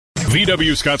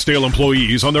VW Scottsdale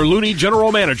employees on their loony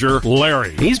general manager,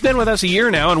 Larry. He's been with us a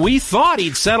year now, and we thought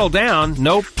he'd settle down.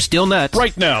 Nope, still nuts.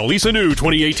 Right now, lease a new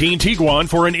 2018 Tiguan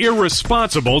for an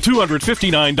irresponsible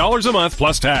 $259 a month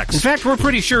plus tax. In fact, we're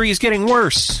pretty sure he's getting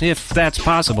worse, if that's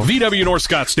possible. VW North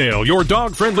Scottsdale, your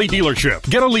dog-friendly dealership.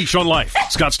 Get a leash on life.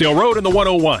 Scottsdale Road and the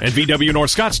 101 and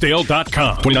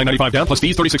VWNorthScottsdale.com. $29.95 down plus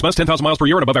fees, 36 months, 10,000 miles per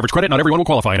year and above average credit. Not everyone will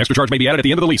qualify. An extra charge may be added at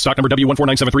the end of the lease. Stock number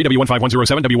W14973,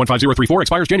 W15107, W15034.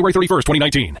 Expires January 31st,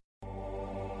 2019.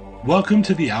 Welcome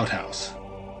to the Outhouse.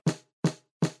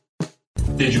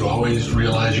 Did you always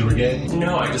realize you were gay?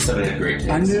 No, I just thought I had great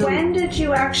taste. When did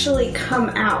you actually come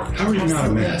out? How are you not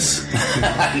a mess?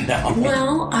 I know.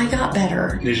 Well, I got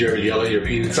better. Did you ever yell at your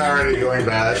penis? It's already going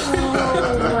bad.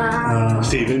 Oh, wow.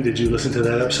 Steven, did you listen to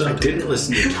that episode? I didn't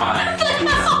listen to time.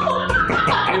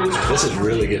 This is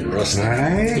really getting rusty.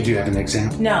 Right. Did you have an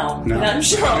exam? No, but I'm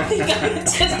sure I'll think of it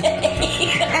today.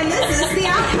 And this is the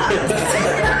Outhouse.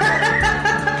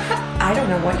 I don't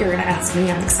know what you're going to ask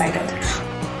me. I'm excited.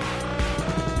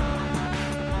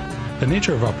 The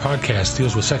nature of our podcast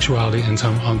deals with sexuality in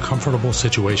some uncomfortable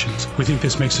situations. We think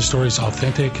this makes the stories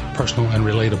authentic, personal, and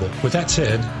relatable. With that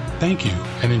said, thank you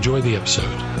and enjoy the episode.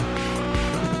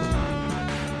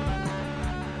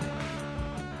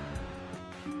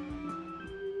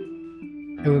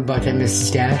 And we bought that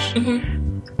Mrs. Dash.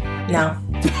 No.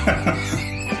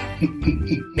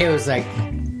 It was like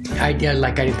I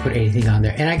didn't put anything on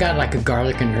there, and I got like a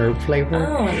garlic and herb flavor.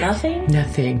 Oh, nothing?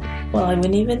 Nothing. Well, I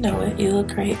wouldn't even know it. You look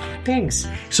great. Thanks.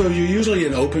 So you're usually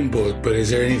an open book, but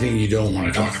is there anything you don't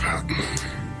want to talk about?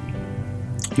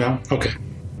 No? Okay.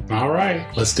 All right,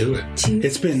 let's do it.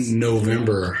 It's been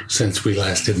November since we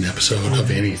last did an episode of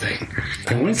anything.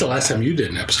 And when's the last time you did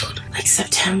an episode? Like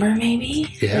September, maybe?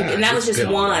 Yeah. And that was just been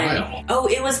a one. while. Oh,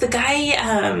 it was the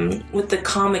guy with the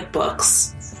comic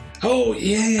books. Oh,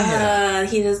 yeah.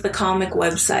 He does the comic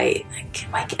website.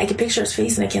 I can picture his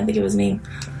face and I can't think of his name.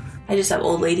 I just have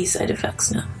old lady side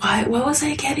effects now. What was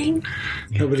I getting?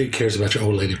 Nobody cares about your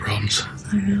old lady problems.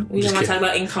 I know. We don't want to talk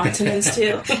about incontinence,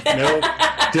 too. No,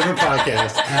 different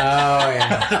podcast. Oh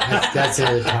yeah, that's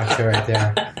a talk show right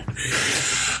there.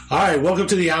 All right, welcome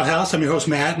to the Outhouse. I'm your host,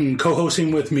 Matt, and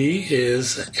co-hosting with me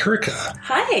is Erica.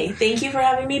 Hi, thank you for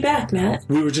having me back, Matt.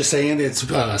 We were just saying it's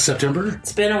September.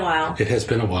 It's been a while. It has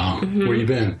been a while. Mm-hmm. Where you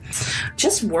been?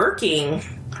 Just working.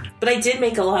 But I did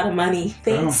make a lot of money.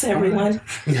 Thanks, everyone.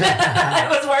 It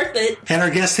was worth it. And our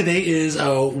guest today is,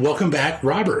 welcome back,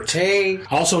 Robert. Hey.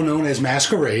 Also known as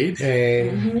Masquerade. Hey.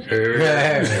 And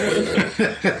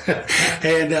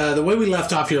the way we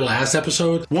left off your last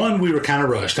episode, we were kind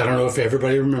of rushed. I don't know if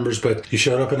everybody remembers, but you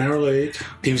showed up an hour late.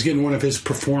 He was getting one of his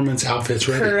performance outfits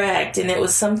ready. Correct. And it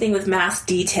was something with mass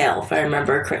detail, if I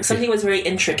remember correct. Something was very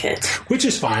intricate. Which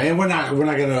is fine. And we're not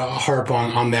going to harp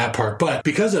on that part. But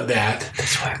because of that...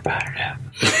 That's why I brought it up.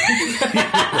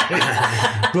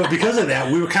 But because of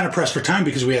that, we were kind of pressed for time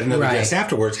because we had another guest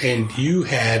afterwards, and you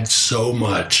had so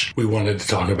much we wanted to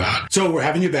talk about. So we're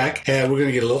having you back, and we're going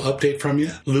to get a little update from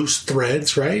you. Loose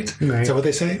threads, right? Is that what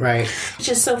they say? Right. It's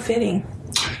just so fitting.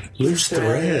 Loose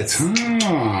threads.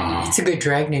 Oh. It's a good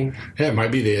drag name. Yeah, it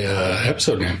might be the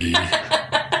episode name.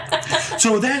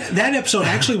 So that episode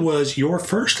actually was your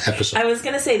first episode. I was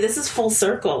going to say, this is full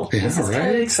circle. Yeah, this is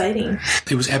kind of exciting.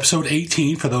 It was episode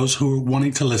 18 for those who are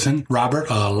wanting to listen.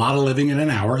 Robert, A Lot of Living in an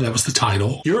Hour. That was the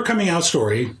title. Your coming out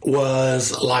story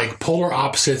was like polar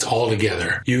opposites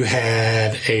altogether. You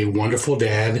had a wonderful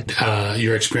dad.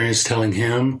 Your experience telling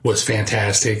him was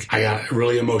fantastic. I got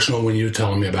really emotional when you were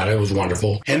telling me about it. It was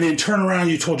wonderful. And then turn around,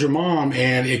 you told your mom,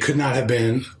 and it could not have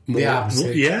been more. The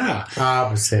opposite. Yeah.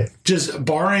 Opposite. Just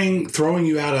barring throwing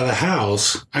you out of the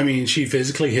house, I mean, she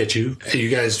physically hit you. You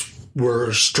guys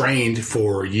were strained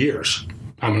for years.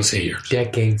 I'm going to say years.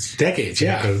 Decades.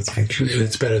 Yeah. Actually.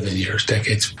 It's better than years,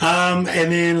 decades. And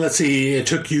then, let's see, it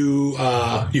took you,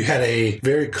 you had a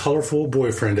very colorful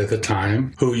boyfriend at the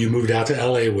time who you moved out to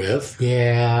L.A. with.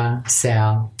 Yeah,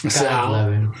 Sal. God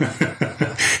love him.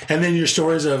 And then your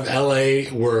stories of L.A.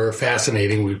 were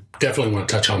fascinating. We definitely want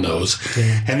to touch on those.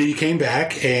 Yeah. And then you came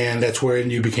back, and that's where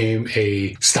you became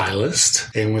a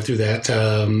stylist and went through that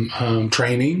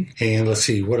training. And let's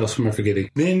see, what else am I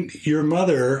forgetting? Then your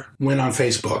mother went on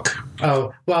Facebook.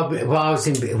 Oh, well, when I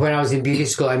was in beauty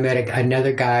school, I met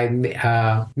another guy,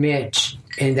 Mitch,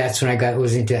 and that's when I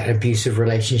was into an abusive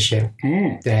relationship.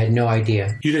 I had no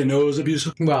idea. You didn't know it was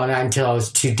abusive? Well, not until I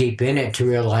was too deep in it to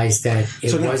realize that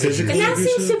it wasn't. And that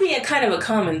seems to be a kind of a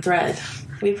common thread.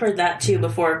 We've heard that too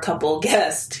before. A couple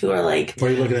guests who are like, Why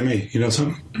are you looking at me? You know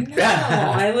something? no,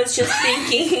 I was just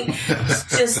thinking,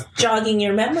 just jogging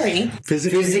your memory.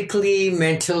 Physically,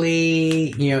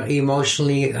 mentally,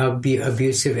 emotionally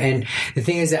abusive. And the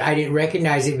thing is that I didn't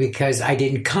recognize it because I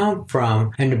didn't come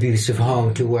from an abusive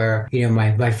home to where,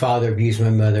 my father abused my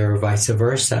mother or vice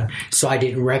versa. So I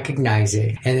didn't recognize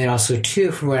it. And then also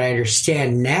too, from what I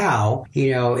understand now,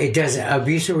 it doesn't,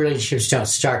 abusive relationships don't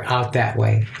start out that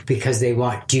way because they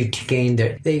want you to gain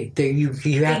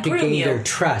you have to gain their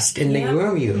trust and they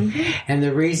groom you. Mm-hmm. And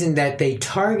the reason that they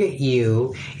target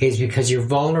you is because you're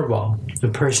vulnerable. The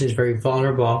person is very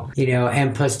vulnerable,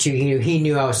 and plus two, he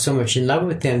knew I was so much in love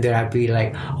with them that I'd be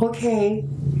like, okay.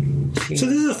 So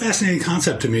this is a fascinating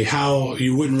concept to me, how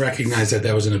you wouldn't recognize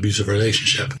that was an abusive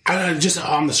relationship. Just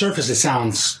on the surface, it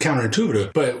sounds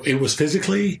counterintuitive, but it was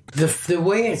physically? The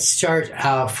way it starts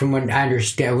out, from what I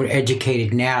understand, we're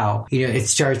educated now, it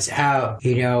starts out,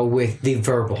 with the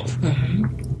verbal.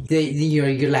 Mm-hmm.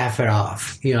 You laugh it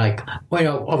off. You're like,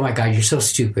 well, oh my God, you're so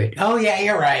stupid. Oh yeah,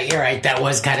 you're right. That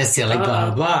was kind of silly,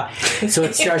 blah, blah. So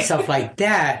it starts off like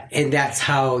that, and that's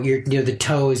how the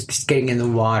toe is just getting in the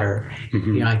water,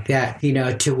 like that,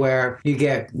 to where they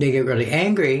get really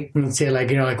angry and say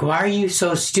like, why are you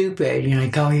so stupid? You're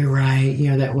like, oh, you're right.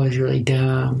 That was really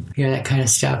dumb. That kind of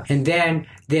stuff. And then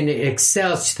it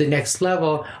excels to the next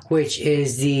level, which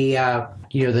is the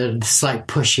slight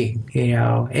pushing,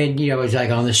 and, it's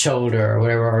like on the shoulder or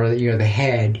whatever, or, the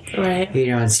head, right,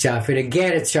 and stuff. And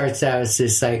again, it starts out as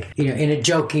just like, in a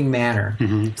joking manner.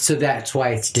 Mm-hmm. So that's why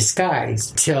it's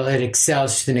disguised till it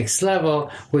excels to the next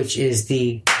level, which is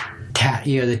the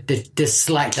the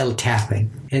slight little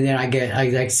tapping. And then like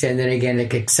I said, and then again,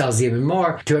 it excels even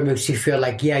more to where it makes you feel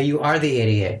like, yeah, you are the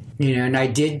idiot, and I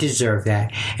did deserve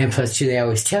that. And plus two, they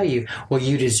always tell you, well,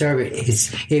 you deserve it.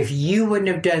 It's, if you wouldn't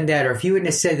have done that, or if you wouldn't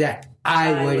have said that,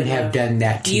 I wouldn't have done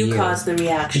that to you. You caused the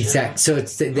reaction. Exactly. So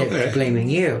it's they're blaming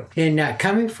you. And not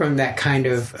coming from that kind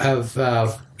of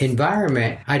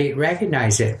environment, I didn't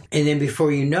recognize it. And then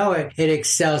before you know it, it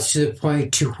excels to the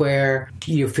point to where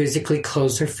you physically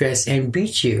close their fists and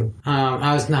beat you.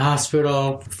 I was in the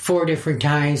hospital 4 different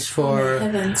times for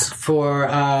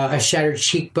a shattered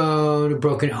cheekbone, a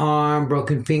broken arm,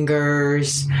 broken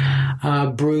fingers,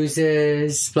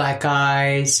 bruises, black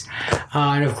eyes.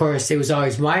 And of course, it was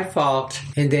always my fault.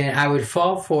 And then I would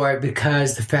fall for it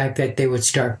because the fact that he would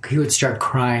start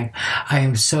crying. I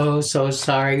am so, so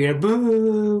sorry.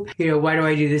 Boo. Why do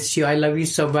I do this to you? I love you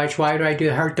so much. Why do I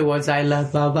hurt the ones I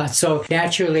love? Blah, blah. So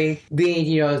naturally, being,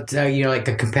 like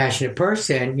a compassionate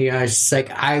person, it's just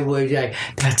like, I would like,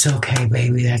 that's okay,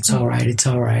 baby. That's all right. It's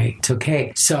all right. It's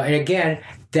okay. So, and again,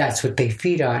 that's what they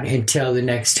feed on until the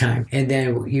next time. And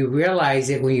then you realize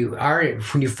it when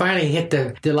you finally hit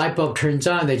the light bulb turns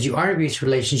on that you are in an abusive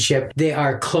relationship, they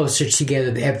are closer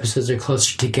together. The episodes are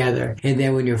closer together. And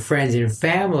then when your friends and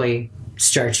family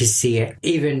start to see it,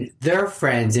 even their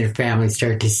friends and family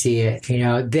start to see it,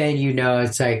 then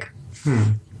it's like,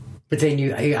 But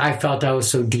then I felt I was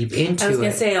so deep into it. I was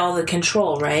going to say all the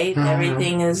control, right? Uh-huh.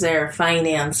 Everything is there.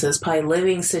 Finances, probably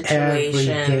living situation.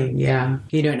 Everything, yeah.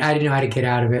 And I didn't know how to get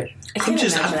out of it. I'm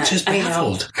just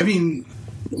baffled. I mean,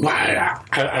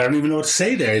 I don't even know what to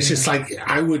say there. It's just like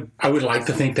I would like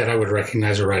to think that I would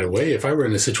recognize it right away if I were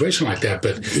in a situation like that.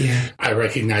 But I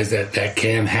recognize that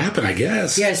can happen, I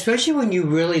guess. Yeah, especially when you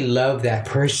really love that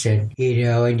person,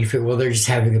 and you feel, well, they're just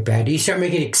having a bad day. You start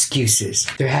making excuses.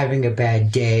 They're having a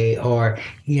bad day, or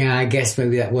I guess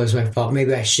maybe that was my fault.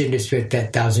 Maybe I shouldn't have spent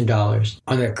that $1,000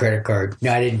 on their credit card.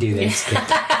 No, I didn't do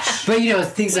that. But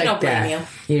things like that.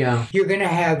 You're gonna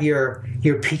have your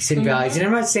peaks and valleys, and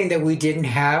I'm not saying that we didn't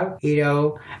have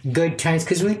good times,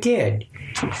 because we did.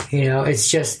 It's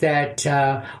just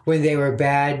that when they were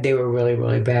bad, they were really,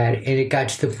 really bad, and it got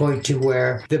to the point to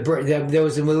where there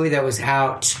was a movie that was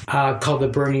out called The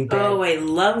Burning Bed. Oh, I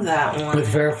love that one with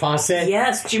Farrah Fawcett.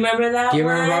 Yes, do you remember that? Do you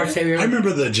remember? I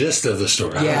remember the gist of the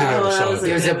story. Yeah,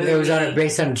 it was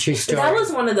based on a true story. That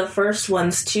was one of the first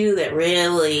ones too that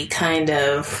really kind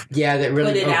of that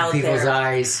really opened people's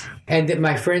eyes. And that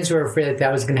my friends were afraid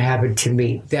that was going to happen to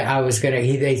me. That I was going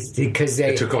to, because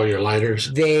they took all your lighters.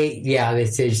 They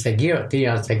said, just like,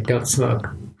 it's like, don't smoke.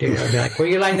 They're like, what are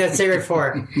you lighting that cigarette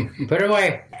for? Put it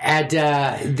away. And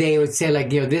they would say,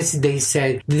 like, they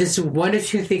said, this is one of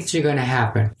two things are going to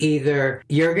happen. Either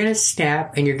you're going to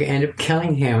snap and you're going to end up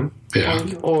killing him,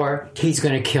 or he's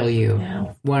going to kill you.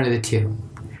 Yeah. One of the two.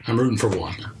 I'm rooting for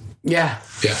one. Yeah.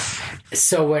 Yeah.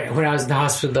 So when I was in the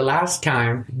hospital the last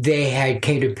time, they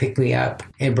came to pick me up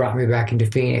and brought me back into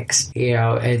Phoenix,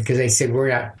 and because they said, we're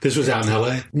not... This was out in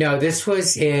L.A.? No, this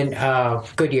was in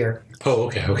Goodyear. Oh,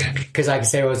 okay. Because like I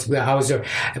said,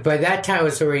 by that time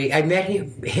I met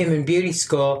him in beauty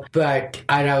school, but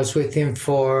I was with him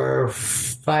for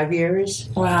 5 years.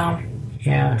 Wow.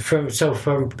 Yeah, from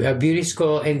beauty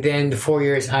school, and then the 4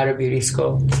 years out of beauty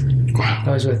school. Wow.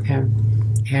 I was with him.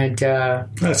 And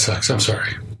that sucks. I'm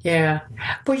sorry. Yeah,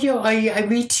 but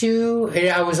me too. And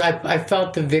I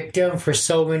felt the victim for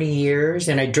so many years,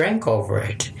 and I drank over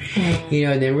it.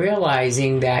 And then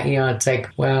realizing that it's like,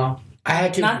 well, I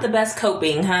had to. Not the best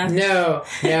coping, huh? No,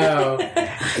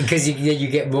 because you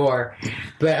get more.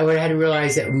 But I had to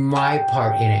realize that my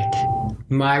part in it,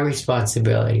 my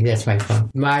responsibility. That's my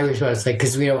phone. My responsibility,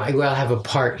 because I will have a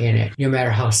part in it, no matter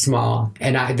how small.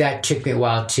 And that took me a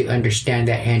while to understand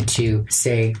that and to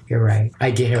say, you're right.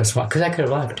 I did have a small, because I could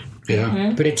have left. Yeah.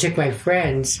 Mm-hmm. But it took my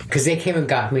friends, because they came and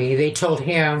got me. They told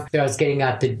him that I was getting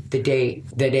out the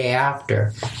day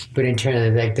after. But in terms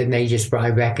of then they just brought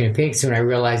me back into Phoenix. When I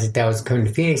realized that was coming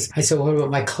to Phoenix, I said, well, what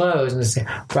about my clothes? And they said,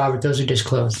 Robert, those are just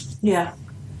clothes. Yeah.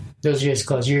 Those are just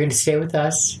clothes. You're going to stay with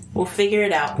us. We'll figure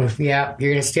it out. Yeah,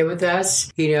 you're going to stay with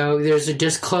us. There's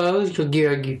just clothes. You'll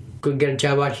get a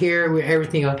job out here,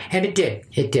 everything else. And it did.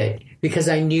 It did. Because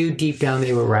I knew deep down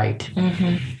they were right.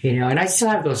 Mm-hmm. And I still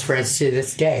have those friends to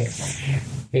this day.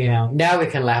 Now we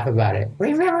can laugh about it.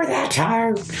 Remember that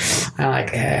time? I'm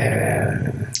like,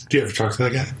 Do you ever talk to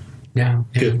that guy? No.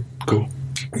 Good. Cool.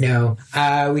 No.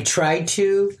 We tried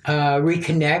to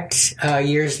reconnect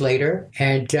years later.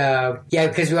 And,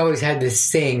 because we always had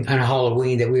this thing on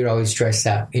Halloween that we would always dress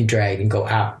up in drag and go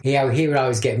out. Yeah, he would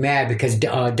always get mad because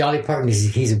Dolly Parton,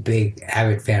 he's a big,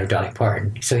 avid fan of Dolly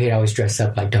Parton. So he'd always dress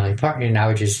up like Dolly Parton, and I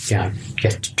would just,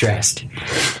 get dressed.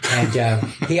 And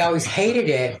he always hated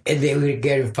it, and they would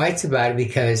get in fights about it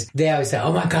because they always said,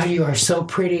 oh my God, you are so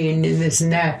pretty, and this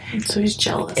and that. So he's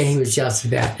jealous. And he was jealous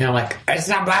of that. And I'm like, it's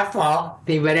not my fault.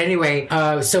 But anyway,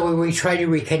 so when we tried to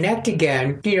reconnect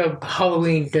again,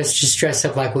 Halloween, let's just dress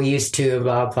up like we used to,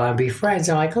 blah, blah, and be friends.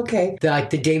 I'm like, okay.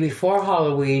 The day before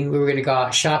Halloween, we were going to go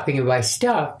out shopping and buy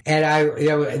stuff. And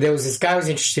there was this guy who was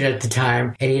interested at the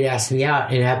time, and he'd asked me out,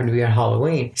 and it happened to be on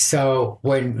Halloween. So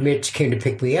when Mitch came to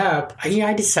pick me up,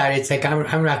 I decided, it's like,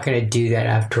 I'm not going to do that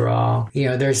after all.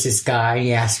 There's this guy, and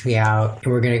he asked me out,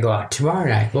 and we're going to go out tomorrow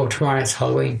night. Well, tomorrow night's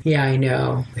Halloween. Yeah, I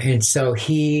know. And so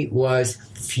he was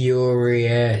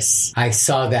furious. I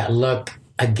saw that look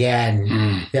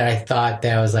again that I thought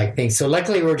that I was like, thanks. So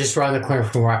luckily we're just around the corner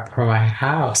from my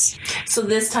house. So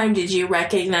this time did you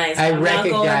recognize I I'm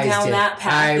recognized not going down it. that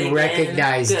path I again.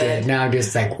 recognized Good. it. Now I'm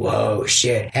just like, whoa,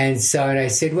 shit. And I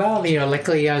said, well,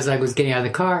 luckily I was getting out of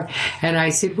the car, and I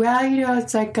said, well,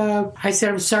 it's like, I said,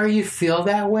 I'm sorry you feel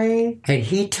that way. And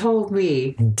he told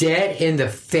me dead in the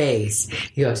face,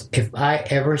 he goes, if I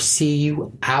ever see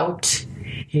you out,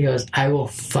 he goes, I will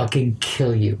fucking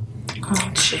kill you. Oh,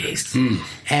 jeez.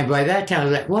 And by that time, I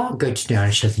was like, well, good to know. I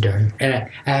shut the door. And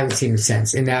I haven't seen him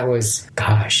since. And that was,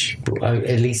 gosh,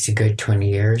 at least a good 20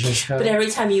 years or so. But every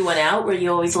time you went out, were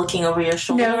you always looking over your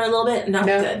shoulder a little bit? No.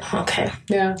 Good. Okay.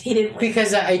 No. He didn't.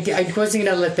 Because I wasn't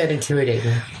going to let that intimidate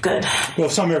me. Good. Well,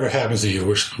 if something ever happens to you,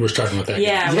 we're starting with that.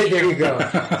 Yeah. Yeah, there you go.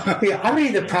 I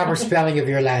need the proper spelling of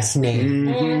your last name.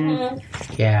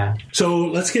 Mm-hmm. Yeah. So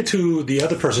let's get to the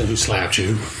other person who slapped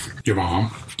you, your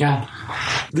mom. Yeah.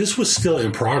 This was still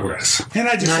in progress. And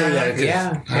I just say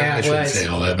that. I shouldn't say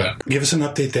all that, but give us an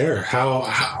update there.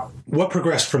 What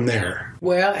progressed from there?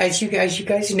 Well, as you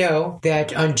guys know,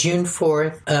 that on June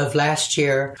 4th of last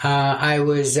year, I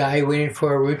went in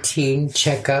for a routine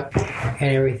checkup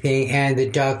and everything, and the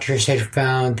doctors had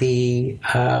found the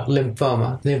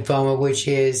lymphoma, which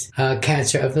is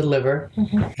cancer of the liver,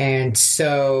 and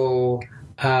so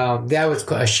that was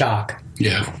a shock.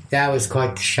 Yeah. That was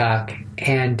quite the shock.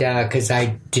 And because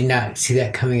I did not see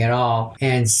that coming at all.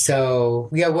 And so,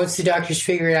 once the doctors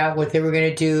figured out what they were going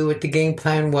to do, what the game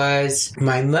plan was,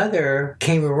 my mother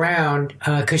came around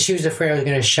because she was afraid I was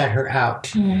going to shut her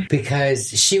out because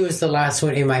she was the last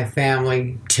one in my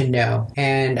family to know.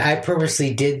 And I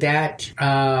purposely did that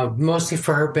mostly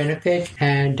for her benefit.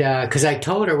 And because I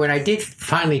told her, when I did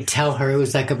finally tell her, it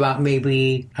was like about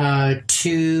maybe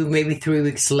 2, maybe 3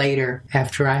 weeks later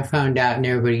after I found out and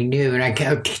everybody knew. And I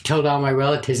told all my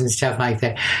relatives and stuff like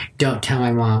that, don't tell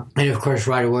my mom. And of course,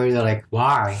 right away, they're like,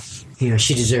 why?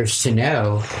 She deserves to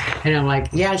know. And I'm like,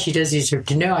 yeah, she does deserve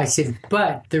to know. I said,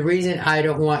 but the reason I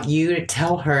don't want you to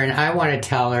tell her and I want to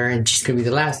tell her and she's going to be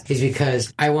the last is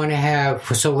because I want to have,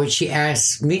 so when she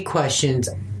asks me questions,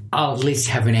 I'll at least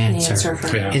have an answer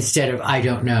for Yeah. instead of I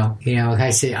don't know. I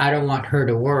said I don't want her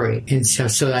to worry, and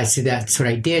so I said that's what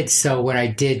I did. So what I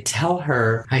did tell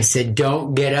her, I said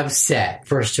don't get upset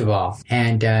first of all,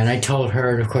 and I told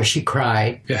her, and of course she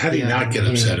cried. Yeah, how do you not get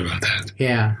upset about that?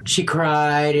 Yeah, she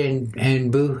cried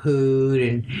and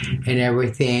boo-hooed and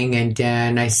everything, and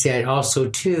then I said also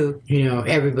too,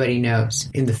 everybody knows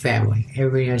in the family.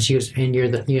 Everybody knows and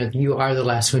you are the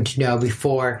last one to know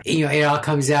before it all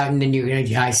comes out, and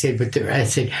then I said,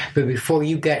 but before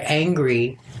you get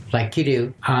angry like you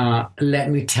do, let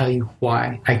me tell you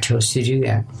why I chose to do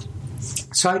that.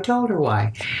 So I told her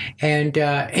why, and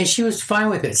she was fine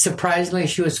with it. Surprisingly,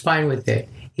 she was fine with it.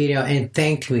 And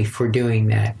thanked me for doing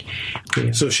that.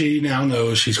 So she now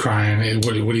knows she's crying. And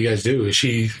what do you guys do? Is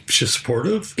she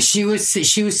supportive? She was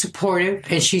supportive,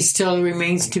 and she still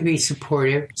remains to be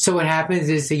supportive. So what happens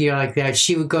is, like that,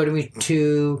 she would go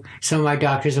to some of my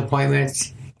doctor's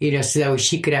appointments, so that way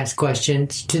she could ask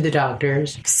questions to the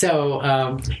doctors.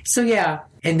 So yeah.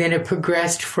 And then it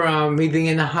progressed from me being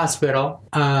in the hospital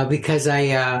because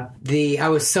I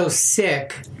was so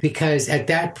sick, because at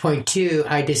that point too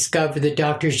the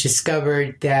doctors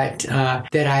discovered that I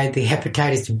had the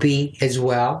hepatitis B as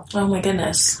well. Oh my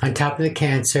goodness! On top of the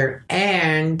cancer,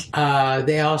 and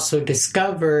they also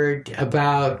discovered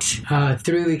about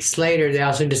 3 weeks later, they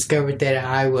also discovered that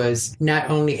I was not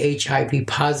only HIV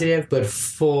positive but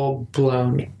full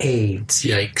blown AIDS.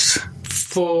 Yikes!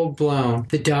 Full blown.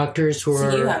 The doctors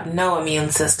were. So you have no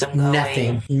immune system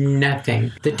going.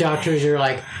 Nothing. The doctors are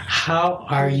like, "How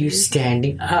are you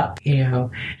standing up?" In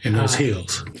those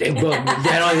heels. Well,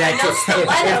 not only that,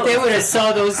 if they would have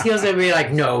saw those heels, they'd be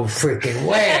like, "No freaking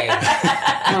way!"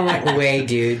 I'm like, "Way,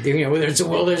 dude. There's a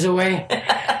will, there's a way."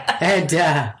 And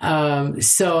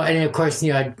and of course,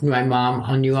 my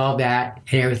mom knew all that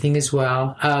and everything as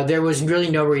well. There was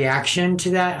really no reaction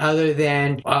to that other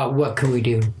than, what can we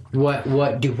do?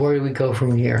 Where do we go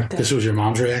from here? This was your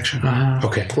mom's reaction?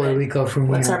 Okay. Where do we go from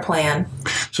here? What's our plan?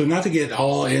 So not to get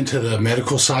all into the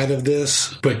medical side of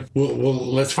this, but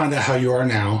let's find out how you are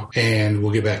now, and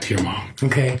we'll get back to your mom.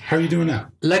 Okay. How are you doing now?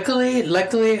 Luckily,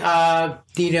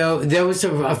 there was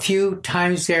a few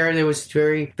times there was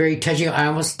very, very touching. I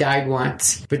almost died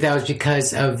once, but that was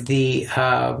because of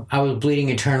I was bleeding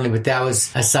internally, but that was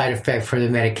a side effect for the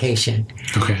medication.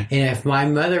 Okay. And if my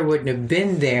mother wouldn't have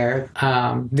been there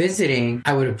visiting,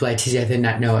 I would have bled to death and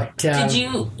not know it.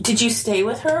 Did you stay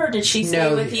with her, or did she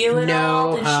stay with you at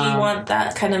all? Did she want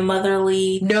that kind of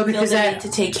motherly to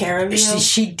take care of you?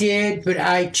 She did, but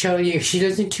I told you, she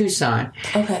lives in Tucson.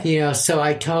 Okay. So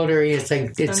I told her, it's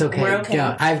okay. We're okay.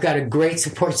 I've got a great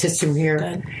support system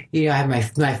here. Good. I have my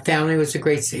family was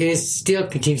it still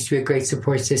continues to be a great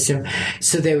support system.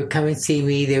 So they would come and see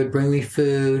me. They would bring me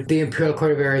food. The Imperial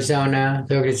Court of Arizona,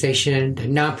 the organization, the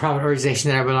nonprofit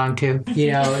organization that I belong to,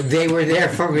 they were there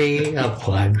for me. A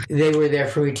plug. They were there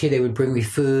for me too. They would bring me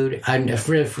food.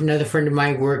 Another friend of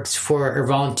mine works or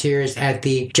volunteers at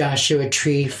the Joshua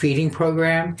Tree feeding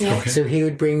program. Yeah. Okay. So he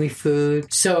would bring me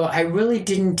food. So I really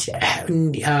didn't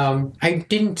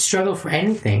struggle for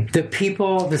anything.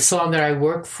 The salon that I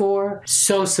work for,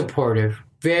 so supportive.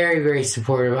 Very, very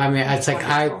supportive. I mean, it's like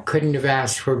I couldn't have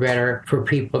asked for better for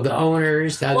people. The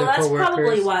owners, the other coworkers. Well, that's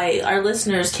probably why our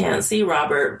listeners can't see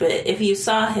Robert, but if you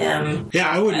saw him... Yeah,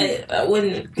 I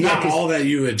wouldn't... Not all that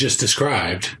you had just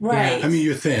described. Right. I mean,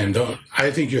 you're thin. I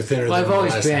think you're thinner than I've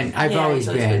always been. I've always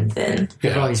been thin.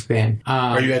 I've always been.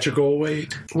 Are you at your goal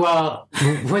weight? Well,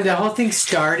 when the whole thing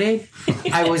started,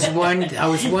 I was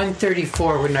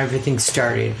 134 when everything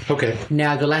started. Okay.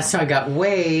 Now, the last time I got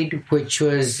weighed, which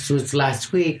was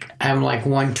last week, I'm like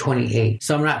 128.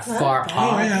 So I'm not far off.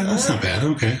 Oh, yeah, that's not bad.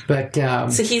 Okay. But,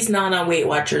 so he's not on Weight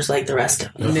Watchers like the rest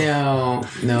of us. No.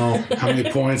 How many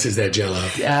points is that Jell-O?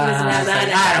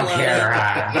 I don't care.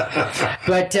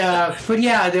 But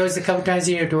yeah, there was a couple times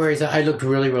where I looked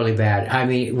really, really bad. I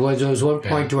mean, there was one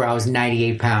point where I was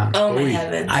 98 pounds. Oh my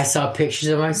heavens. I saw pictures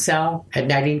of myself at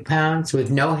 98 pounds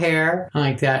with no hair. I'm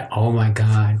like that. Oh my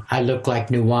God. I looked like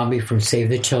Nuwambi from Save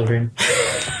the Children.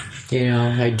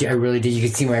 I really did. You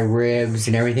could see my ribs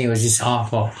and everything. It was just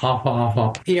awful.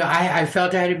 I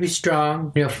felt I had to be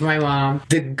strong, for my mom.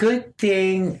 The good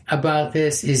thing about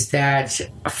this is that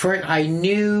I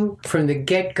knew from the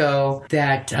get-go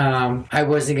that I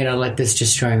wasn't going to let this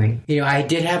destroy me. I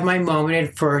did have my moment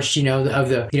at first,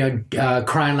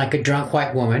 crying like a drunk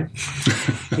white woman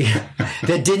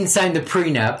that didn't sign the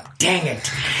prenup. Dang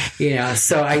it.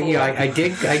 So I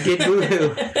did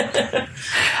boo-hoo.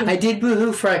 I did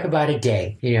boo-hoo for like about a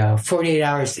day, 48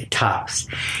 hours tops,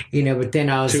 but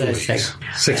then I was 2 weeks, like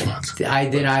 6 months. I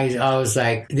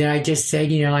just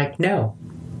said, no.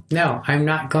 No, I'm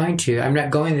not going to. I'm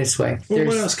not going this way. Well,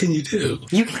 what else can you do?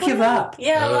 You can give up.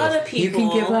 Yeah, a lot of people. You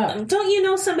can give up. Don't you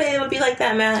know somebody that would be like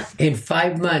that, Matt? In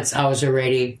 5 months, I was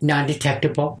already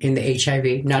non-detectable in the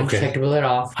HIV, non-detectable at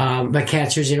all. My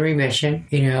cancer's in remission,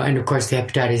 and of course the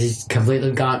hepatitis is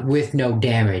completely gone with no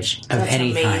damage of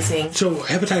any amazing. kind. So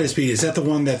hepatitis B, is that the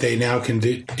one that they now can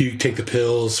do? Do you take the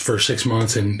pills for 6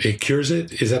 months and it cures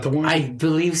it? Is that the one? I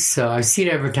believe so. I've seen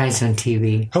it advertised on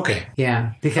TV. Okay.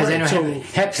 Yeah, because I know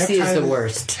Hep C is the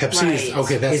worst. Hep C is,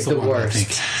 okay, that's is the one, worst. I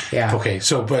think. Yeah. Okay,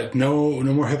 so, but no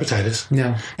more hepatitis.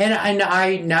 No. And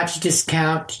I not to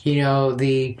discount,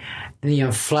 the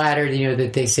flattered,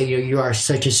 that they say, you are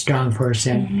such a strong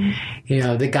person.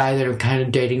 Mm-hmm. The guy that I'm kind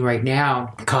of dating right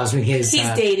now calls me his... He's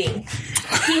dating.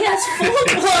 He has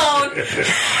full-blown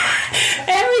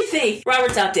everything.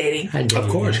 Robert's out dating. Of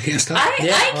course, you can't stop. I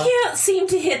can't seem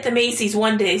to hit the Macy's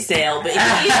one-day sale, but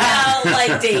he's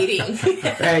out, dating.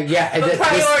 But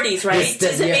priorities, right?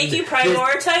 Does it make you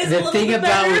prioritize a little bit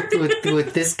better? The thing about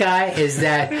with this guy is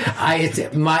that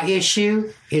it's my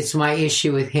issue. It's my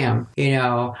issue with him,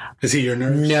 Is he your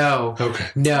nurse? No. Okay.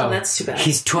 No. Oh, that's too bad.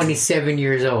 He's 27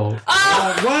 years old.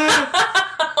 What?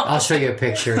 I'll show you a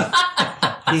picture.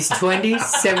 He's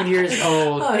 27 years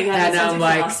old. Oh my God, that sounds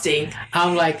exhausting.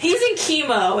 I'm like... He's in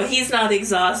chemo, and he's not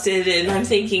exhausted, and I'm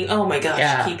thinking, oh my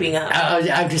gosh, keeping up.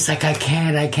 I'm just like, I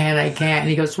can't. And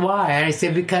he goes, why? And I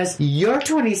said, because you're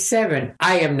 27.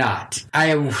 I am not. I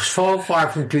am so far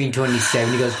from being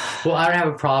 27. He goes, well, I don't have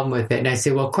a problem with it. And I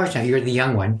said, well, of course not. You're the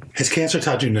young one. Has cancer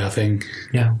taught you nothing?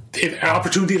 No. If an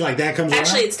opportunity like that comes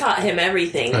Actually, around? it's taught him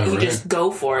everything. You just go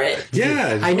for it.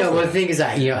 Yeah. I know. Well, the thing is,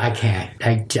 I can't.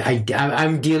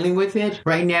 I'm dealing with it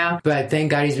right now, but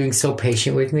thank God he's being so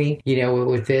patient with me,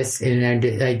 with this and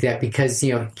like that, because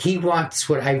he wants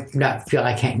what I not feel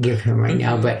I can't give him right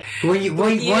now. But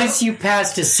once you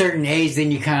pass a certain age,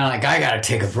 then you kind of like, I gotta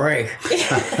take a break.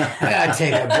 I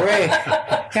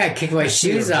gotta kick my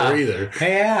shoes off.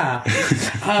 Yeah.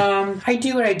 I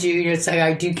do what I do. It's like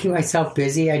I do keep myself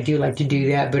busy. I do like to do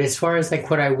that. But as far as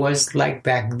what I was like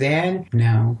back then,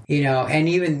 no. And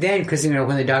even then, because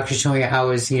when the doctor told me I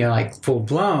was full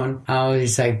blown, I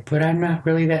was like, but I'm not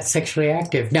really that sexually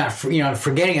active. Not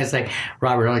forgetting it's like,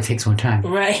 Robert, it only takes one time.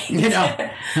 Right. I'm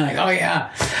like, oh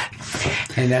yeah.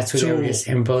 And that's what they were just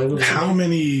unbelievable. How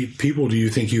many people do you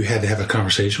think you had to have a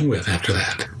conversation with after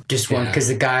that? Just one, because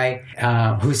the guy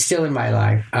who's still in my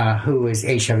life, who was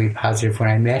HIV positive when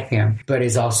I met him, but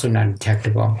is also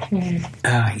non-detectable.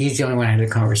 He's the only one I had a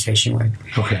conversation with.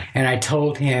 Okay. And I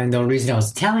told him, the only reason I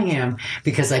was telling him,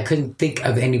 because I couldn't think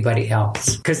of anybody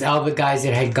else. Because all the guys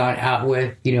that I had gone out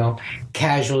with,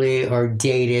 casually or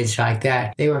dated, like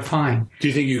that, they were fine. Do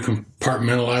you think you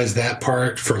compartmentalize that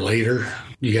part for later?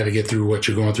 You got to get through what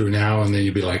you're going through now, and then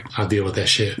you'll be like, I'll deal with that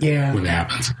shit when it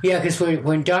happens. Yeah, because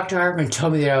when Dr. Hartman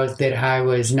told me that I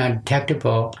was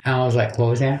non-detectable, I was like, what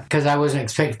was that? Because I wasn't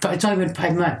expecting. It's only been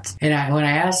 5 months. And when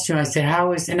I asked him, I said,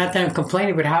 and not that I'm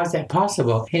complaining, but how is that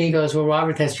possible? And he goes, well,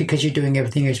 Robert, that's because you're doing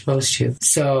everything you're supposed to.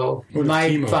 So my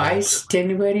advice to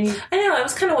anybody... I know, I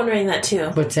was kind of wondering that too.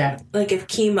 What's that? Like if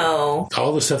chemo...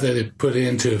 All the stuff that they put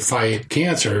in to fight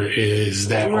cancer, is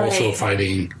that also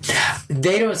fighting...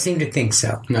 They don't seem to think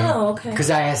so. No. Oh, okay. Because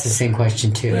I asked the same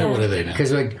question too. Yeah, what do they know?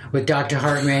 Because with Dr.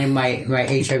 Hartman, my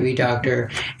HIV doctor,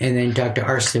 and then Dr.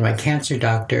 Arson, my cancer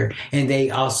doctor, and they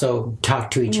also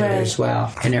talk to each other as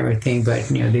well and everything, but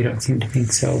they don't seem to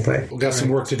think so. But we've got some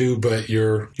work to do, but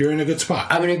you're in a good spot.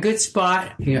 I'm in a good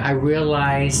spot. I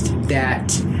realized that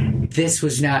this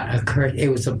was not a curse; it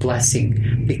was a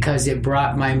blessing, because it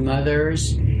brought my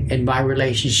mother's and my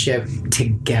relationship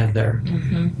together.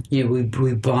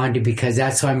 We bonded, because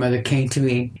that's why my mother came to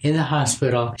me in the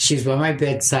hospital. She was by my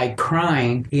bedside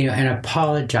crying, and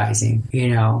apologizing.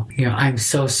 I'm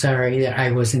so sorry that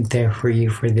I wasn't there for you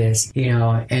for this.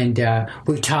 And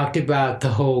we talked about the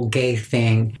whole gay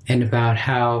thing and about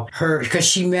how because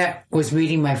she was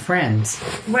meeting my friends,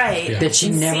 right? That she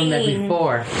never met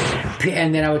before.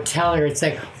 And then I would tell her, it's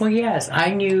like, well, yes,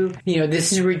 I knew.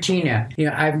 This is Regina.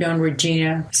 I've known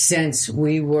Regina since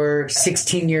we were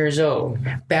 16 years old,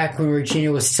 back when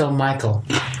Regina was still Michael,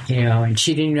 and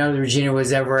she didn't know that Regina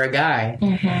was ever a guy.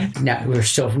 Now, we're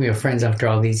still friends after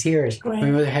all these years. Right.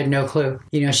 My mother had no clue.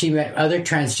 She met other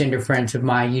transgender friends of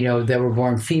mine, that were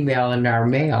born female and are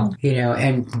male,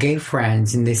 and gay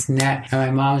friends and this and that. And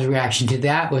my mom's reaction to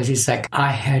that was just like,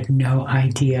 I had no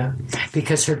idea,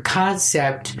 because her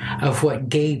concept of what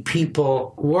gay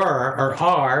people were or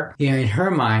are, in her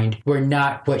mind, were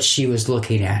not what she was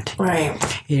looking at. Right.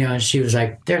 She was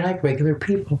like, they're like regular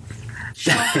people.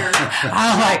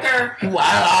 I'm like, wow,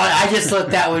 I just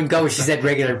let that one go. She said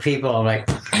regular people. I'm like,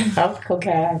 Oh,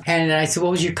 okay. And I said,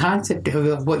 what was your concept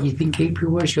of what you think gay people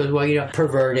were? She goes, well,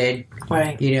 perverted.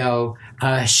 Right.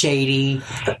 Shady,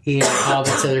 all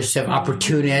this other stuff,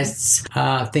 opportunists,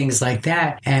 things like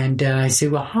that. And I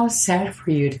said, well, how sad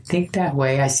for you to think that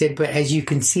way. I said, but as you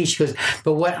can see, she goes,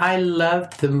 but what I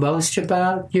loved the most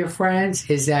about your friends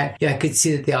is that I could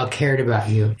see that they all cared about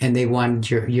you and they wanted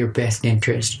your best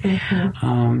interest.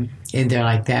 Mm-hmm. And they're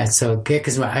like that. So,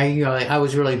 because I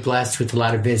was really blessed with a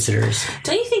lot of visitors.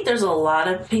 Don't you think there's a lot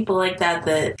of people like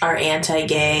that are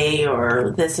anti-gay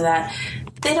or this or that?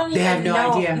 They have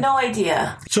no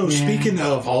idea. So speaking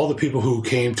of all the people who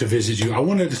came to visit you, I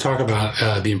wanted to talk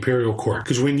about the Imperial Court.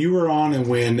 Because when you were on and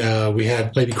when we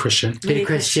had Lady Christian. Lady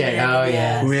Christian, oh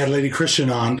yeah. When we had Lady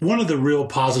Christian on, one of the real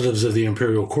positives of the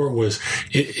Imperial Court was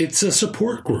it's a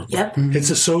support group. Yep. Mm-hmm. It's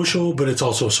a social, but it's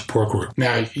also a support group.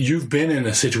 Now, you've been in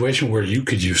a situation where you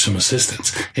could use some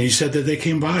assistance. And you said that they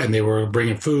came by and they were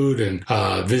bringing food and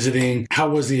visiting. How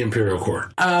was the Imperial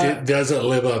Court? Does it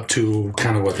live up to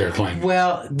kind of what they're claiming?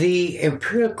 Well, the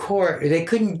Imperial Court, they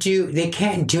can't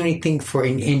do anything for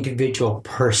an individual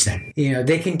person.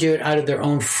 They can do it out of their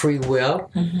own free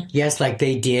will. Mm-hmm. Yes, like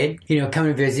they did. Come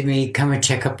and visit me, come and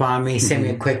check up on me, send me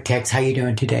a quick text. How you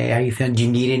doing today? How you feeling? Do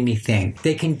you need anything?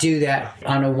 They can do that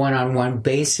on a one-on-one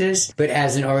basis, but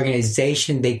as an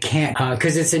organization, they can't,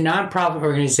 because it's a nonprofit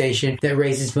organization that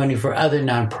raises money for other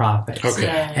nonprofits. Okay.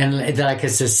 Yeah. And like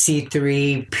it's a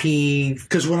C3P.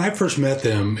 Because when I first met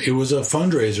them, it was a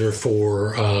fundraiser for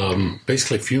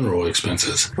basically funeral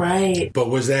expenses. Right. But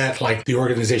was that like the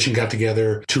organization got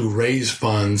together to raise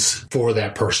funds for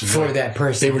that person? For that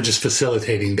person. They were just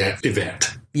facilitating that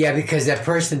event. Yeah, because that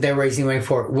person they're raising money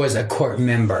for was a court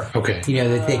member. Okay.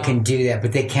 That they can do that,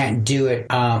 but they can't do it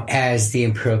as the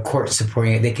Imperial Court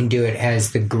supporting it. They can do it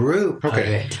as the group of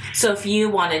it. So if you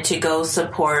wanted to go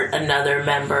support another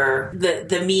member,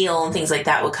 the meal and things like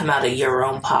that would come out of your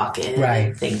own pocket. Right.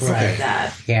 And things like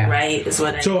that. Yeah. Right? Is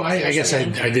what I guess I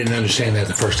didn't understand that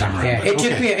the first time around. Yeah.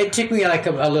 It took me like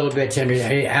a little bit to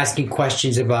understand, asking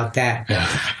questions about that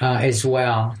as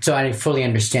well. So I didn't fully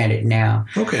understand it now.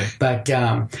 Okay. But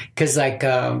because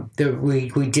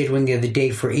we did one the other day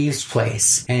for Eve's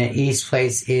Place, and Eve's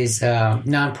Place is a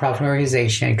nonprofit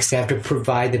organization because they have to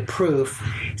provide the proof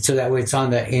so that way it's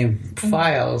on the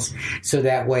files, so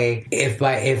that way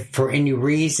if for any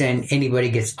reason anybody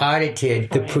gets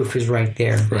audited, the proof is right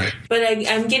there. Right. But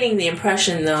I'm getting the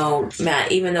impression though,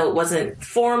 Matt, even though it wasn't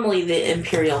formally the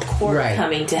Imperial Court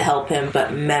coming to help him,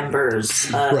 but members.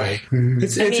 Right. Mm-hmm.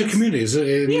 It's a community.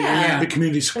 The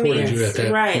community supported you at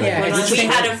that. Right. Yeah. When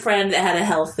we had a friend that had a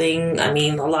health thing, I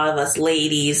mean, a lot of us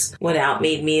ladies went out,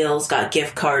 made meals, got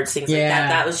gift cards, things like that.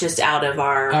 That was just out of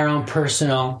our own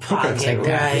personal pockets like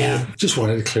that. Right. Yeah. Just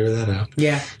wanted to clear that up.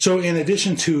 Yeah. So in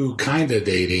addition to kind of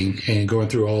dating and going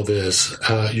through all this,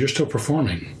 you're still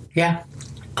performing. Yeah.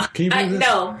 Can you believe this?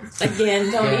 No. Again,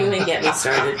 don't even get me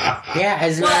started. Yeah.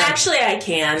 Actually, I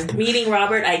can. Meeting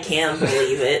Robert, I can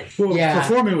believe it. Well,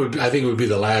 performing would be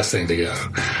the last thing to go.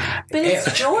 But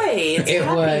it's joy. It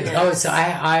was. Oh, so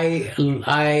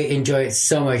I enjoy it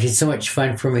so much. It's so much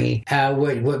fun for me.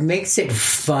 What makes it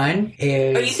fun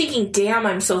is. Are you thinking, damn,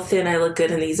 I'm so thin, I look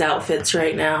good in these outfits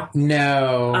right now?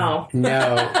 No. Oh.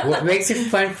 No. What makes it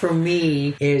fun for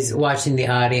me is watching the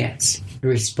audience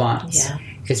response. Yeah.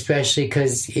 Especially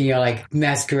because, like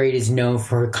Masquerade is known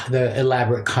for the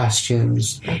elaborate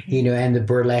costumes, and the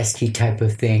burlesque type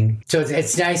of thing. So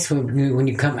it's nice when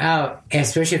you come out, and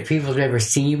especially if people have never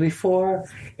seen you before,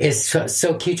 it's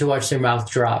so cute to watch their mouth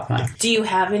drop. Do you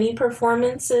have any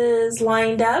performances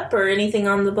lined up or anything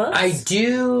on the books? I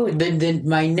do.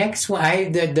 My next one,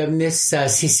 I had the Miss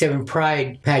C7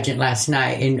 Pride pageant last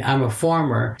night, and I'm a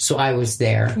performer, so I was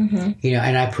there,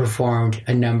 and I performed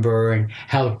a number and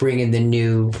helped bring in the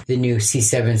new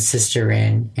C7 sister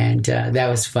in, and that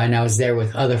was fun. I was there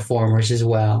with other performers as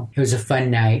well. It was a fun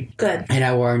night. Good. And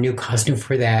I wore a new costume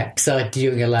for that, because I like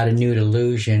doing a lot of nude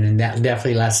illusion, and that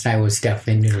definitely last night was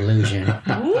definitely nude illusion.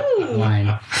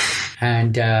 One.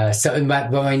 And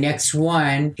but my next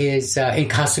one is in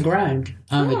Casa Grande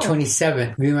on the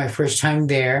 27th. It'll be my first time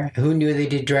there. Who knew they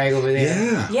did drag over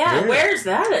there? Yeah. Where's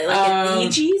that? Like at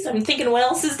EG's? I'm thinking, what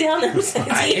else is down there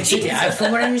besides EG's?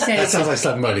 From what I understand, that sounds like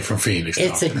somebody from Phoenix.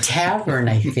 It's a tavern,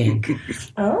 I think.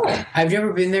 Oh, I've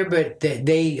never been there, but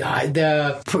they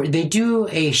do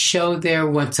a show there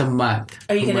once a month.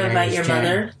 Are you going to invite your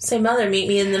mother? Say, Mother, meet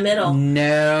me in the middle.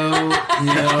 No.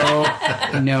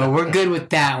 We're good with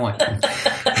that one.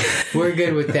 We're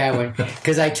good with that one.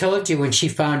 Because I told you when she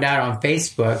found out on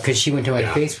Facebook, because she went to my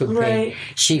Facebook page,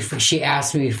 she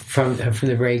asked me from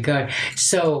the very good.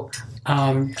 So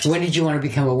when did you want to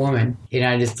become a woman? And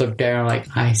I just looked there and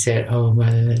I said, oh,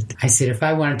 mother. I said, if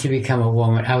I wanted to become a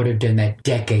woman, I would have done that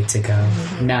decades ago.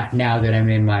 Mm-hmm. Not now that I'm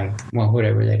in my,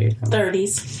 whatever that is.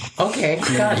 30s. Okay.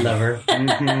 God love her.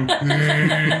 Mm-hmm.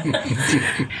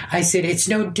 I said, it's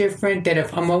no different than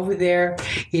if I'm over there,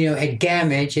 at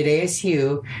Damage at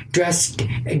ASU,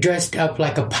 dressed up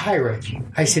like a pirate.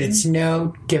 I said, it's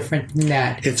no different than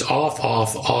that. It's off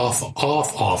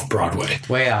Broadway.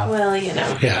 Way off. Well,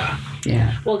 Yeah.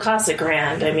 Yeah. Well, Casa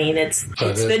Grande. I mean, it's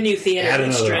the new theater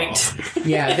district.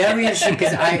 Yeah, that'd be interesting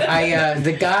because I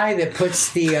the guy that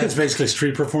puts the it's basically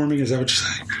street performing. Is that what you're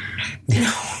saying?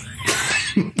 No.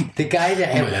 The guy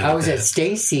that I was at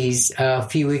Stacy's a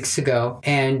few weeks ago,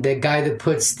 and the guy that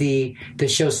puts the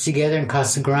shows together in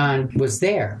Casa Grande was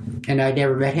there, and I'd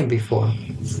never met him before.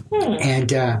 And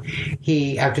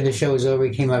he, after the show was over,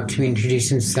 he came up to me, introduced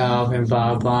himself, and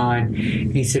blah blah, and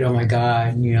he said, "Oh my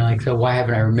God, so why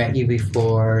haven't I ever met you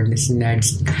before?" And this and that.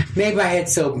 Just made my head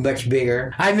so much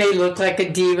bigger. I may look like a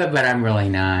diva, but I'm really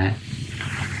not.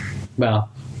 Well,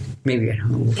 maybe at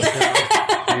home.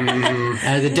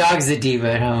 The dog's the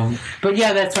diva at home. But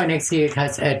yeah, that's my next gig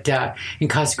in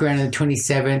Casa Grande on the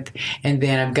 27th. And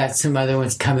then I've got some other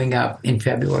ones coming up in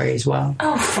February as well.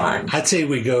 Oh, fun. I'd say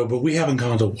we go, but we haven't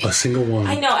gone to a single one.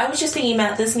 I know. I was just thinking,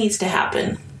 Matt, this needs to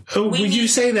happen. Oh, you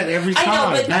say that every time.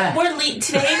 I know, but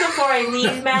today before I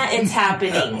leave, Matt, it's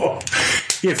happening.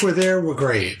 If we're there, we're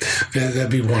great.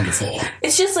 That'd be wonderful.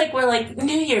 It's just like we're like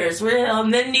New Year's.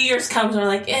 Then New Year's comes, and we're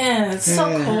like, it's so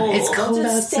cold. It's cold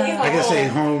outside. I gotta stay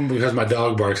home because my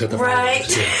dog barks at the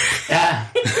fireworks. Right.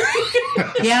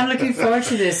 Yeah, I'm looking forward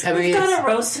to this. I mean, we've got a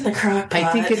roast in the crock pot.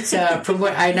 I think it's from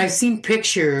what I've seen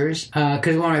pictures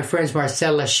because one of my friends,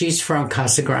 Marcella, she's from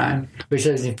Casa Grande, which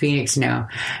lives in Phoenix now,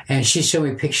 and she showed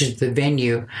me pictures of the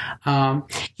venue.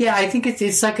 Yeah, I think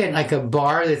it's like a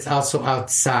bar that's also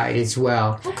outside as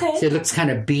well. Okay. So it looks kind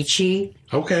of beachy.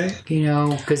 Okay.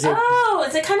 Because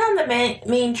is it kind of on the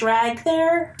main drag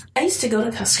there? I used to go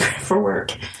to Casa Grande for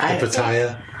work.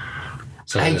 Pattaya.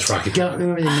 I don't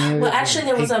remember the name. Well, actually,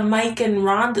 there was a Mike and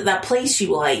Rhonda, that place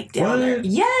you liked down there.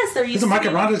 Yes, there used to be. There's a Mike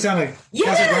and Rhonda down at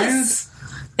Casa Grande?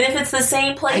 And if it's the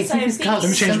same place, I think let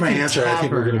me change my answer. I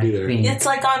think we're going to be there. It's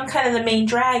like on kind of the main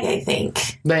drag, I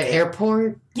think. The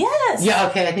airport? Yes. Yeah,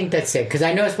 okay, I think that's it. Because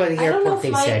I know it's by the airport,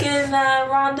 they said. I don't know if Mike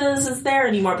and Rhonda's is there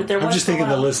anymore, but there was. I'm just thinking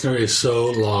the listener is so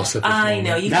lost at this moment. I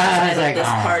know. You can edit this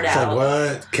part out. It's like,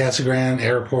 what? Casa Grande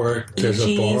Airport, there's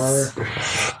a bar.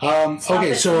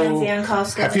 Okay, so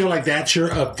I feel like that's your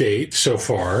update so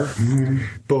far. Mm-hmm.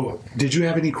 But did you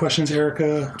have any questions,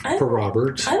 Erica, for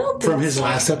Robert? I don't think from his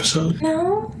last episode?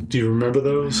 No. Do you remember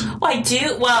those? Well, I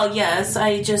do. Well, yes.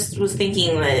 I just was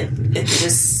thinking that it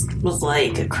just was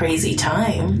like a crazy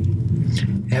time.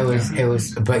 It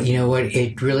was, but you know what?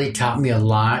 It really taught me a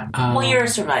lot. Well, you're a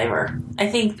survivor. I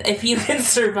think if you can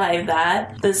survive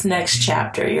that, this next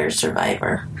chapter, you're a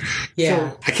survivor. Yeah.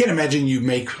 So I can't imagine you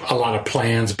make a lot of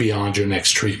plans beyond your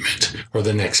next treatment or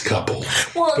the next couple.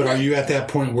 Well, but are you at that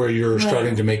point where you're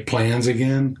starting to make plans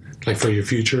again? Like for your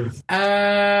future?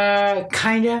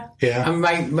 Kinda. Yeah. I'm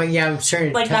starting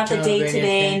to like not the day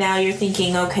today. Now you're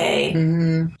thinking, okay.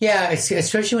 Mm-hmm. Yeah,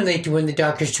 especially when the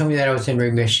doctors told me that I was in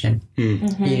remission.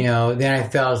 Mm-hmm. Then I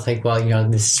felt like, well,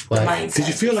 this is what. Did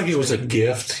you feel like it was a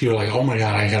gift? You were like, oh my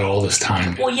God, I had all this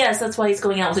time. Well, yes, that's why he's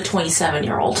going out with a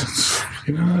 27-year-old.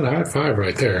 You know what? High five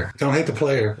right there. Don't hate the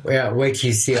player. Yeah, wait till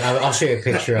you see. I'll show you a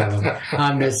picture of him.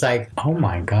 I'm just like, oh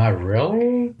my God,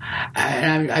 really?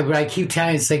 And I keep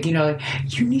telling you, it's like,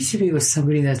 you need to be with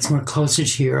somebody that's more closer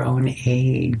to your own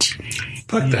age.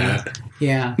 Fuck that.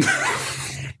 Yeah.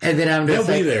 And then I'm just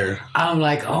They'll be there. I'm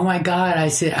like, oh my God! I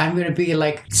said I'm going to be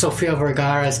like Sofia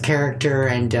Vergara's character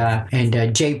and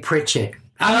Jay Pritchett.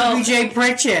 I'm going to be Jay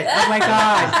Pritchett. Oh my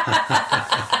God!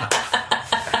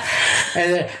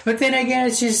 But then again,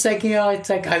 it's just like it's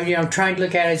like I'm trying to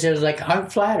look at it as like I'm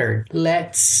flattered.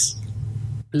 Let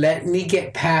me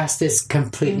get past this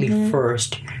completely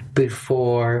first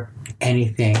before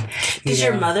anything. Does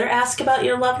your mother ask about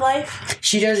your love life?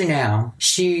 She does now.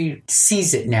 She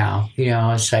sees it now.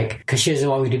 It's like, because she doesn't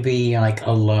want me to be like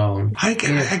alone. I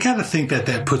gotta think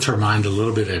that puts her mind a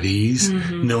little bit at ease,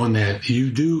 knowing that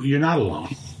you're not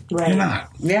alone. Right. You're not.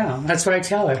 Yeah, that's what I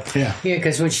tell her. Yeah. Yeah,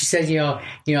 because when she says, I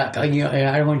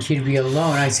don't want you to be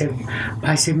alone. I said,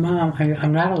 Mom,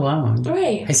 I'm not alone.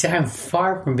 Right. I said, I'm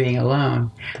far from being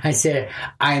alone. I said,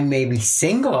 I may be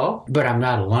single, but I'm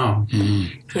not alone.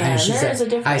 Mm-hmm. Yeah, and there's a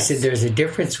difference. I said, there's a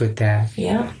difference with that.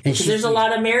 Yeah. Because there's a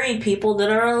lot of married people that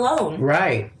are alone.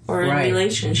 Right. or in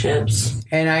relationships.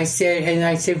 And I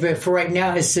said, but for right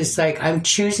now, it's just like I'm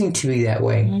choosing to be that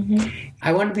way. Mm-hmm.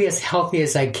 I want to be as healthy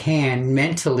as I can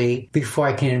mentally before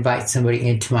I can invite somebody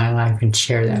into my life and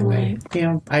share that way. You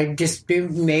know,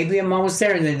 maybe I'm almost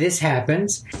there and then this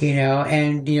happens, you know,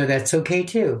 and, you know, that's okay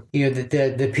too. You know,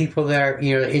 the people that are,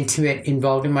 you know, intimate,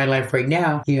 involved in my life right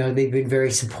now, you know, they've been very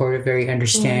supportive, very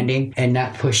understanding and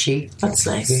not pushy. That's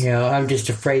nice. You know, I'm just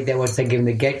afraid that once I give them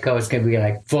the get-go, it's going to be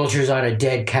like vultures on a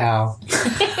dead cow.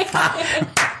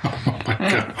 Oh my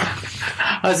God.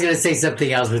 I was going to say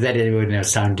something else, but that wouldn't have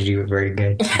sounded very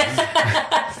good.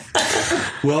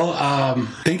 Well,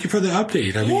 thank you for the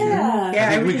update. I mean,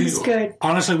 everything's good.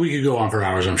 Honestly, we could go on for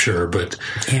hours, I'm sure, but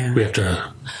we have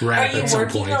to wrap at some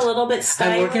point. Are you working a little bit?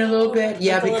 I'm working a little bit,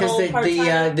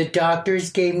 because the doctors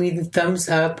gave me the thumbs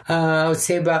up. I would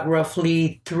say about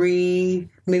roughly 3,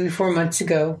 maybe 4 months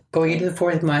ago, going into the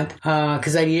 4th month,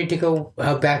 because I needed to go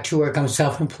back to work. I'm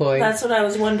self-employed. That's what I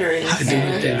was wondering.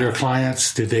 Did your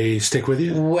clients, did they stick with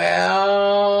you?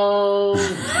 Well,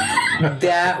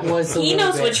 that was He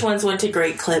knows which ones went to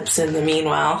Great Clips in the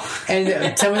meanwhile.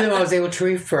 And some of them I was able to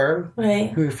refer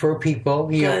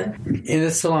people, you know, in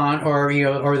the salon or, you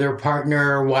know, or their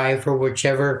partner or wife or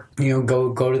whichever, you know,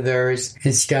 go to theirs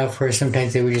and stuff, or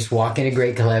sometimes they would just walk into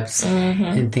Great Clips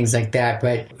and things like that.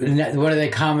 But one of the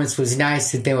comments was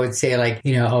nice that they would say, like,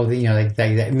 you know, like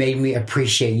that made me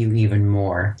appreciate you even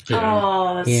more.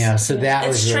 Oh, you know, so that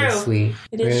was really sweet.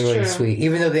 It is really sweet.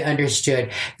 Even though they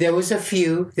understood, there was a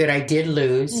few that I did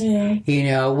lose, you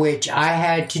know, which I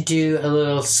had to do a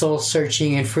little soul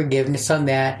searching and forgiveness on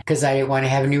that because I didn't want to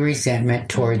have any resentment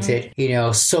towards it, you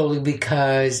know, solely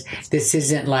because this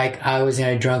isn't like I was in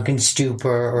a drunken stupor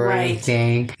or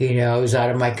anything, you know, it was out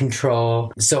of my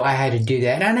control. So I had to do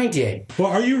that, and I did.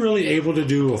 Well, are you really able to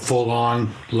do a full-on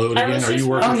load again? Are you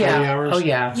working 40 hours? Oh,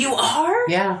 yeah. You are?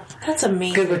 Yeah. That's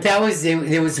amazing. Good, but there was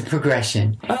a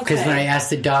progression. Because when I asked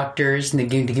the doctors and they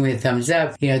gave me the thumbs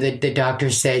up, you know, the doctor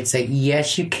said, it's like,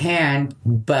 yes, you can,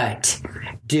 but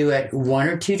do it 1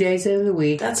 or 2 days out of the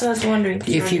week. That's what I was wondering.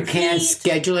 If you can,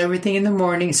 schedule everything in the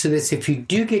morning so that if you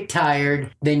do get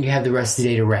tired, then you have the rest of the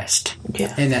day to rest.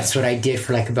 Yeah. And that's what I did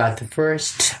for like about the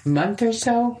first month or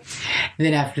so. And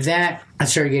then after that, I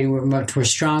started getting much more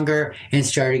stronger and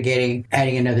started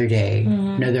adding another day,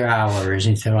 another hours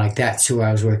and stuff like that. So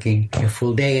I was working a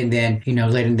full day and then, you know,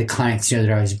 letting the clients know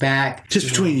that I was back. Just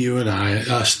between you and I,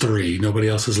 us three, nobody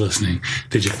else is listening.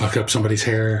 Did you fuck up somebody's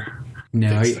hair?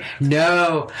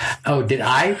 No. Oh, did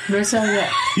I mess on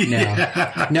that? No.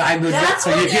 No, I moved That's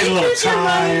so you get a little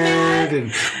tired.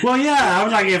 And, well, yeah, I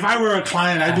was like, if I were a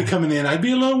client, I'd be coming in. I'd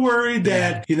be a little worried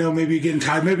that, you know, maybe you're getting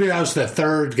tired. Maybe I was the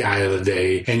third guy of the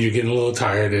day and you're getting a little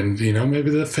tired and, you know, maybe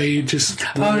the fade just...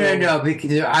 Oh, no.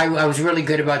 Because I was really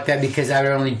good about that because I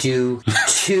would only do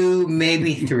 2,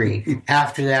 maybe 3.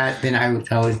 After that, then I was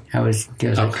like,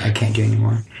 I can't do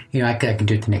anymore. You know, I can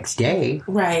do it the next day.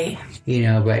 Right. You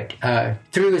know, but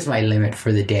 3 was my limit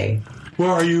for the day.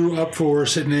 Well, are you up for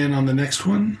sitting in on the next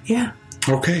one? Yeah.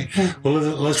 Okay. Well,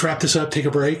 let's wrap this up, take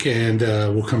a break, and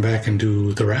we'll come back and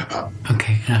do the wrap-up.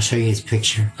 Okay. And I'll show you his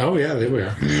picture. Oh, yeah, there we are.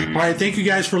 All right. Thank you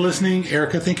guys for listening.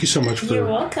 Erica, thank you so much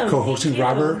for co-hosting.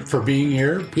 Robert, for being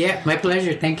here. Yeah, my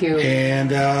pleasure. Thank you.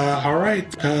 And, all right.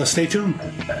 Stay tuned.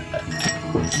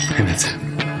 And that's it.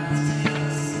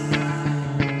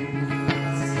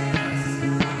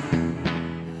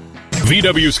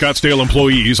 VW Scottsdale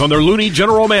employees on their loony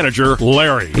general manager,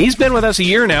 Larry. He's been with us a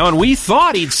year now, and we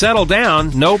thought he'd settle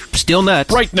down. Nope, still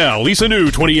nuts. Right now, lease a new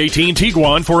 2018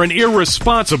 Tiguan for an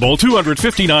irresponsible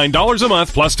 $259 a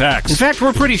month plus tax. In fact,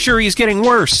 we're pretty sure he's getting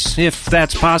worse, if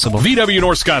that's possible. VW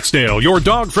North Scottsdale, your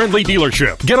dog-friendly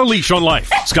dealership. Get a leash on life.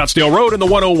 Scottsdale Road and the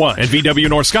 101 and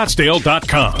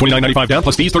VWNorthScottsdale.com. $29.95 down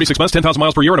plus fees, 36 months, 10,000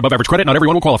 miles per year and above average credit. Not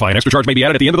everyone will qualify. An extra charge may be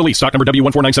added at the end of the lease. Stock number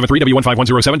W14973,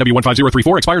 W15107,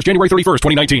 W15034. Expires January 31st,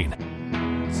 2019.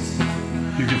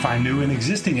 You can find new and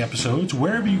existing episodes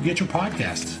wherever you get your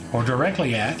podcasts or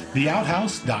directly at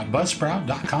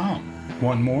theouthouse.buzzsprout.com.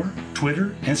 One more,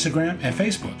 Twitter, Instagram, and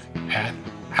Facebook at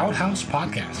Outhouse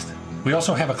Podcast. We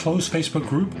also have a closed Facebook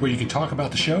group where you can talk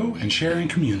about the show and share in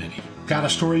community. Got a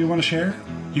story you want to share?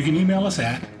 You can email us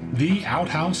at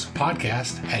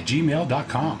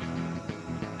theouthousepodcast@gmail.com.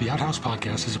 The Outhouse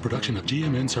Podcast is a production of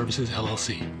GMN Services,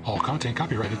 LLC. All content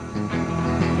copyrighted.